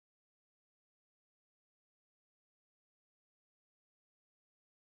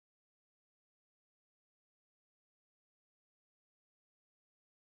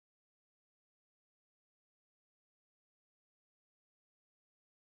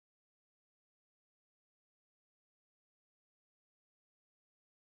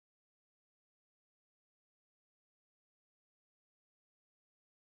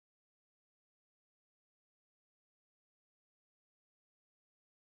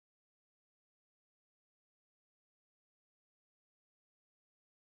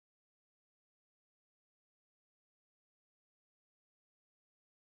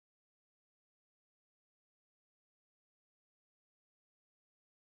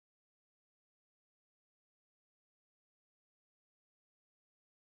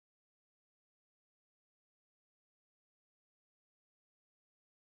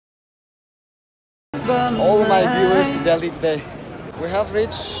all my viewers to Delhi today. We have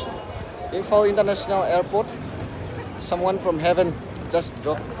reached Imphal International Airport. Someone from heaven just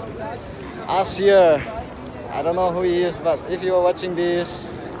dropped us here. I don't know who he is, but if you are watching this,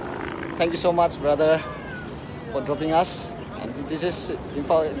 thank you so much, brother, for dropping us. And this is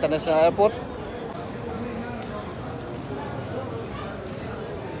Imphal International Airport.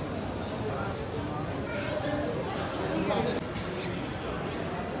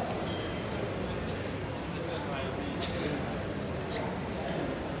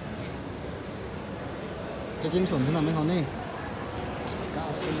 Check-in chuẩn thế nào mấy con đi?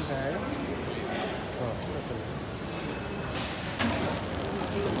 Cao tinh tế.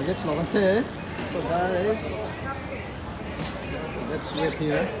 I get slow thế. So guys, let's wait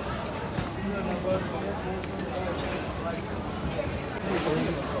here.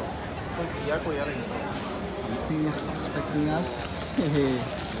 Something is expecting us.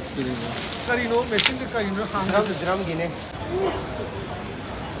 Karino, machine to Karino, hang the drum gine.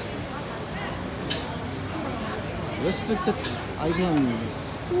 Restricted items.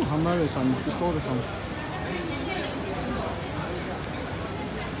 Hammer is on, pistol is on.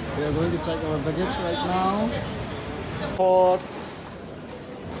 We are going to check our baggage right now.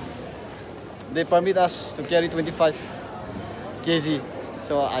 They permit us to carry 25 kg,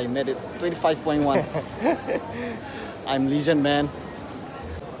 so I made it 25.1. I'm legend, man.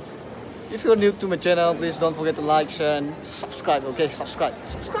 If you're new to my channel, please don't forget to like, share, and subscribe. Okay, subscribe.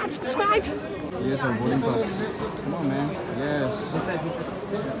 Here's our boarding pass. Come on, man. Yes.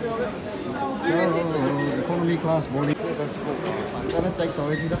 Let's go. Economy class boarding. I'm gonna check the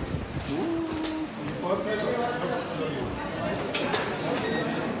original.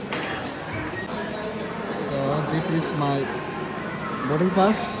 So this is my boarding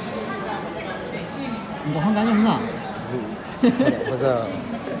pass. 이거 한강이 없나? 맞아.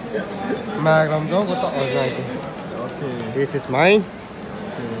 Okay. This is mine.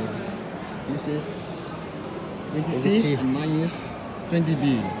 Okay. This is 20C and mine is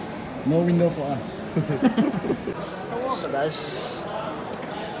 20B. No window for us. So guys,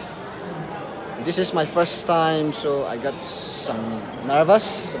 this is my first time, so I got some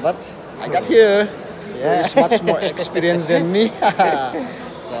nervous, but I got here. There is much more experience than me.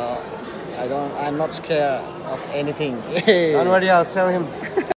 So I'm not scared of anything. Don't worry, I'll sell him.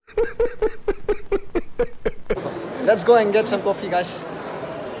 Let's go and get some coffee, guys.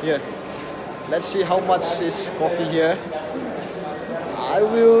 Here. Let's see how much is coffee here. I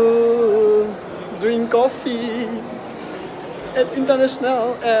will drink coffee at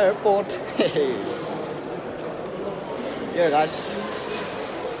International Airport. Here, guys.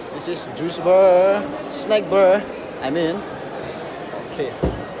 This is juice bar, snack bar. I mean, okay.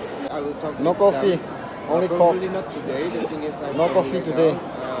 I will talk no coffee, only coke. Not today. The thing is, no coffee today.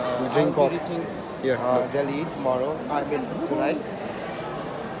 We drink coke. Here, Delhi tomorroo. I mean tonight.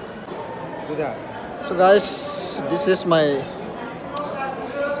 So guys, this is my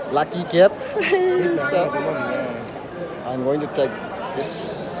lucky cab. So I'm going to take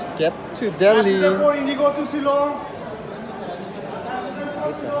this cab to Delhi. For Indigo to Shillong.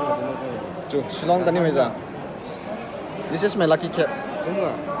 To Shillong tani mai ja. This is my lucky cab.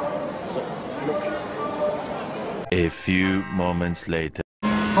 So look. A few moments later.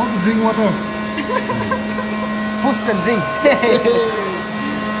 How to drink water? Push and drink.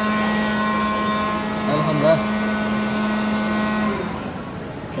 Alhamdulillah.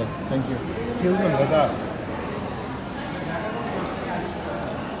 Okay, thank you. Silver brother.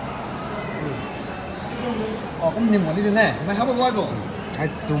 Oh,咁念我呢啲呢？唔係考個威喎。係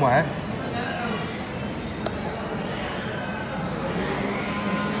做埋。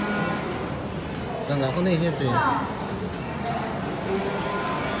Jangan aku nih sih.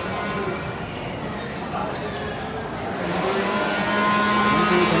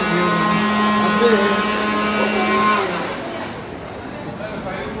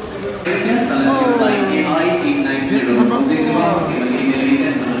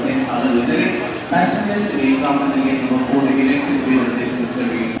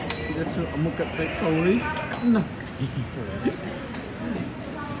 Sudah su amukat saya tauri kan.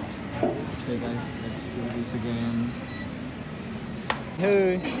 Okay guys, let's do this again.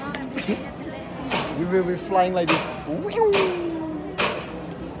 Hey, we will be flying like this.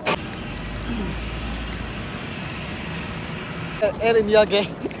 Air India gang.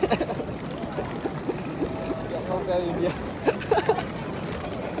 Air India.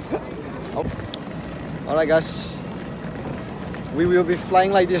 Oh. Alright guys, we will be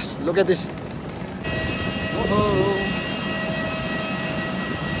flying like this. Look at this. Whoa.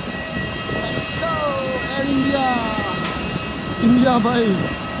 Let's go, Air India. India bhai,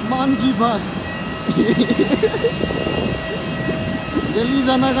 मान की बात. दिल्ली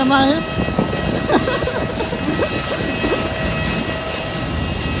जाना करना है।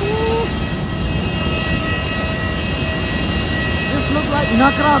 This look like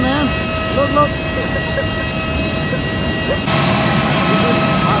Nakra, man. Look. This is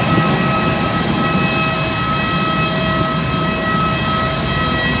us, man.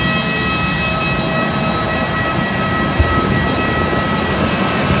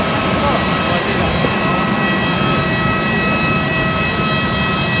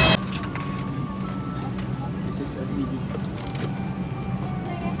 This is FBD.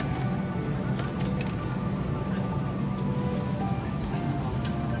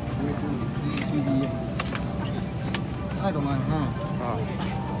 I don't know, huh?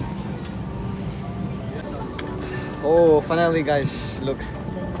 Oh, finally, guys, look.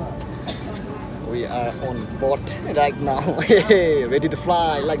 We are on board right now. Ready to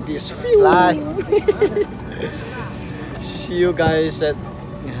fly like this. Fly. See you guys at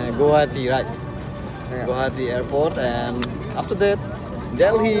Guwahati, right? Yeah. Guwahati airport, and after that,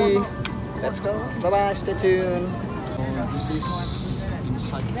 Delhi. Let's go. Bye bye. Stay tuned. This is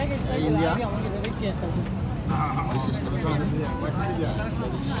inside India. This is the front.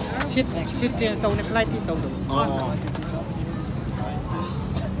 Sit trên tàu này flight tàu được.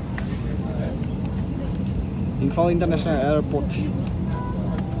 Imphal International Airport.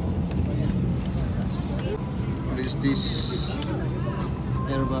 What is this?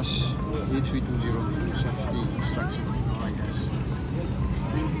 Airbus A320 safety instruction, I guess.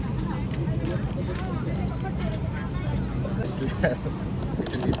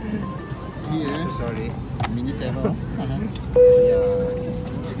 Here, Sorry. mini table. Yeah.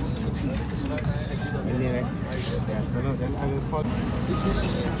 Anyway, yeah, so now then I will call. This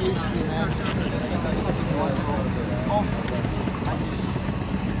is easy, man. Off.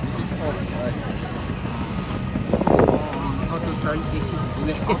 This is off, right? This is on. How to turn easy.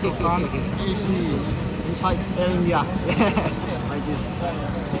 Auto turn easy inside Air India. Like this.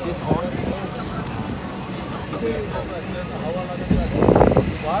 This is on. This is off. This is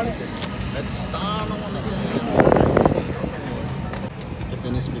on. Let's start on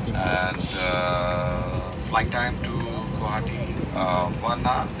Captain is speaking. And flight time to Guwahati 1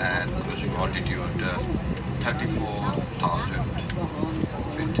 hour and cruising altitude 34,000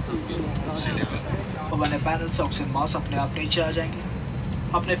 feet sea level. वाले panel से oxygen mask अपने आप नीचे आ जाएंगे।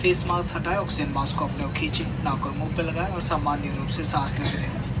 अपने face mask हटाएं, oxygen mask को अपने खींचें, नाक और मुंह पे लगाएं और सामान्य रूप से सांस लेते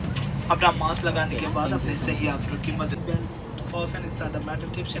रहें। अपना मास्क लगाने के बाद अपने सही यात्रियों की मदद belt fasten inside the metal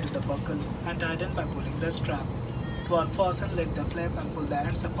tip set to the buckle and tighten by pulling the strap. To unfasten, lift the flap and pull the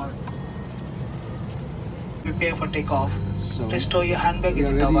ends apart. Prepare for takeoff. So, Please store your handbag we in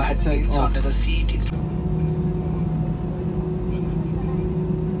are the ready to overhead take bins off. under the seat.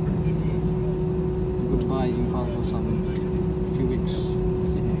 Goodbye, Imphal, for some few weeks.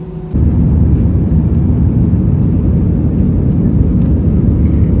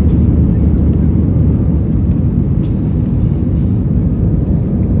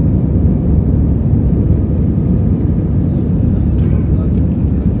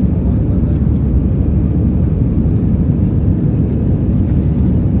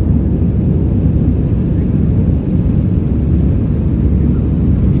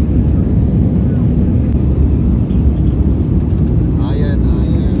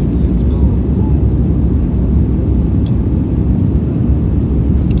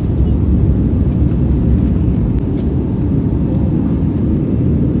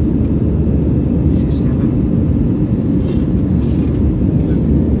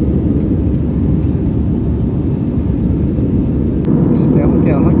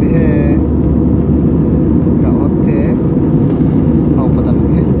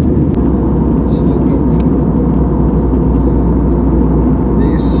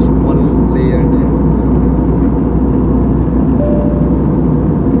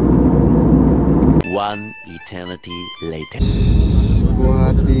 One eternity later.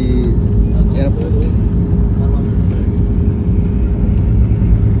 Guwahati Airport.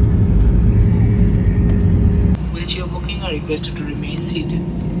 While you are booking, are requested to remain seated.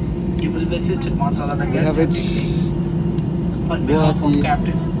 You will be assisted once all other We guests have have reached taken. On behalf of Guwahati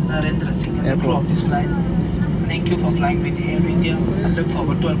Captain Narendra Singh and the crew of this flight, thank you for flying with Air India and look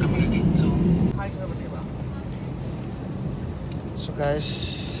forward to welcoming you again soon. So guys,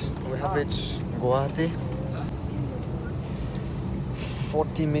 we have reached Guwahati.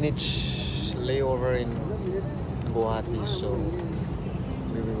 40 minutes layover in Guwahati, so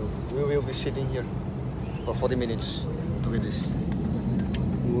we will be sitting here for 40 minutes. Look at this.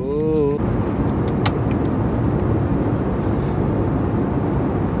 Whoa.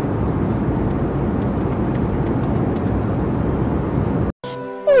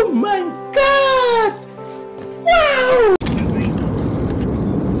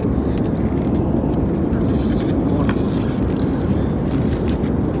 This is sweet corn.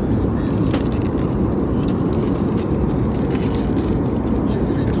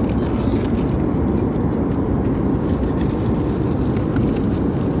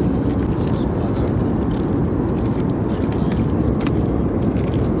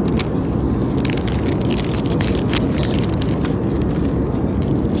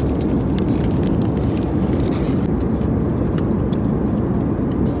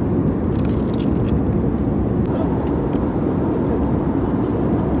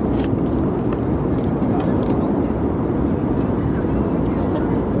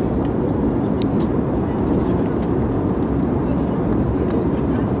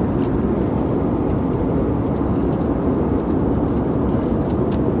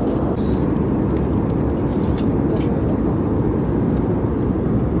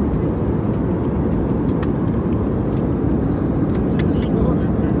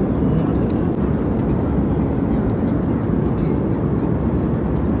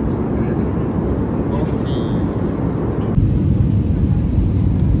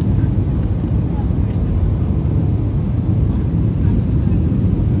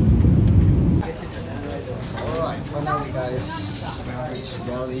 Finally guys, we have reached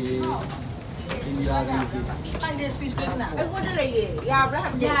Delhi India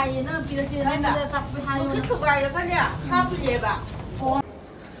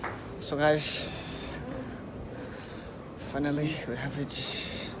So guys, finally we have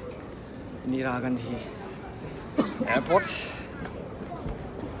reached Indira Gandhi Airport.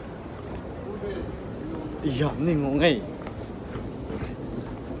 Yeah, ngay.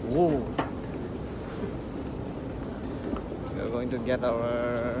 Whoa. We are going to get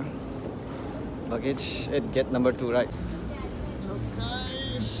our luggage at gate number 2, right? Hello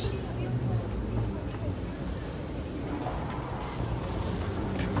guys.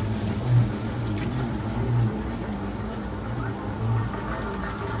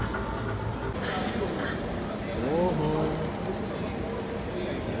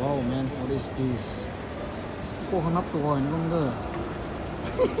 Wow man, what is this? Cô không nắp rồi nó không ngờ.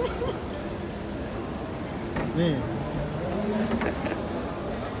 Nè.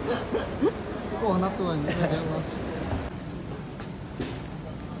 Cô không nắp rồi nó theo không?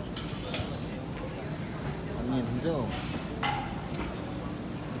 Nhìn thấy chưa?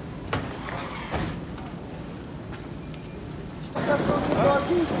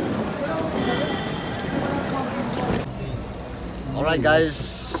 Alright guys,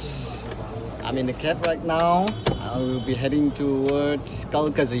 I'm in the cab right now. I will be heading towards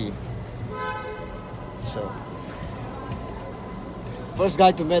Kalkazi. So, first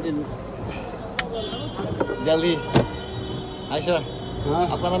guy to meet in Delhi. Hi sir.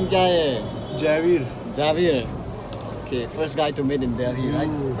 आपका नाम क्या है? Javir. Javir. Okay, first guy to meet in Delhi, right?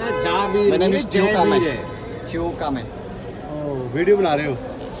 Javir. My name is Chiokame. Chiokame. Oh, video बना रहे हो?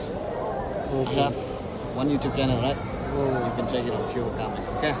 I have one YouTube channel, right? You can check it out, Chiokame.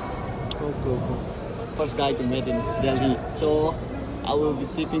 Okay. Okay. First guy to meet in Delhi. So I will be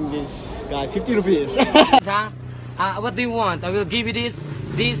tipping this guy 50 rupees. What do you want? I will give you this,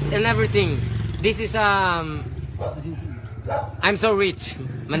 and everything. This is I'm so rich,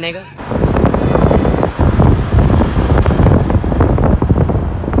 my nigga.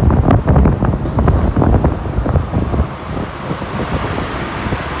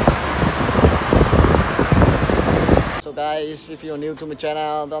 So guys, if you're new to my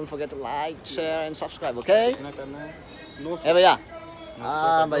channel, don't forget to like, share and subscribe, okay? Hey भैया,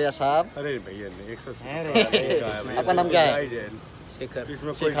 भैया साहब, अरे भैया ने 100 आपका नाम क्या है? शेखर।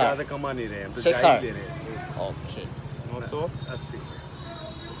 इसमें कोई ज़्यादा कमा नहीं रहे हैं, तो शेखर। जायज़ ले रहे हैं। Okay. 980।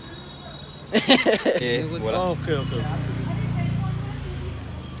 ओके।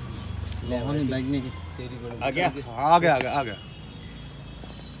 हमें बैग नहीं। आ गया।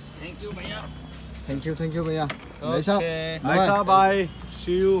 Thank you भैया। भाई साहब, बाय।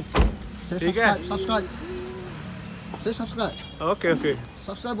 See you। Say ठीक है? subscribe. Say subscribe. Okay.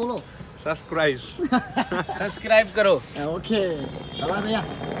 Subscribe बोलो. सब्सक्राइब करो। Okay. Bye भैया.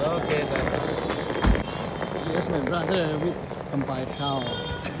 Okay. Here's my brother with Kampai cow.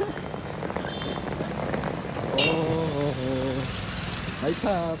 Oh, भाई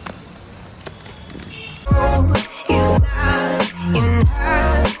साहब.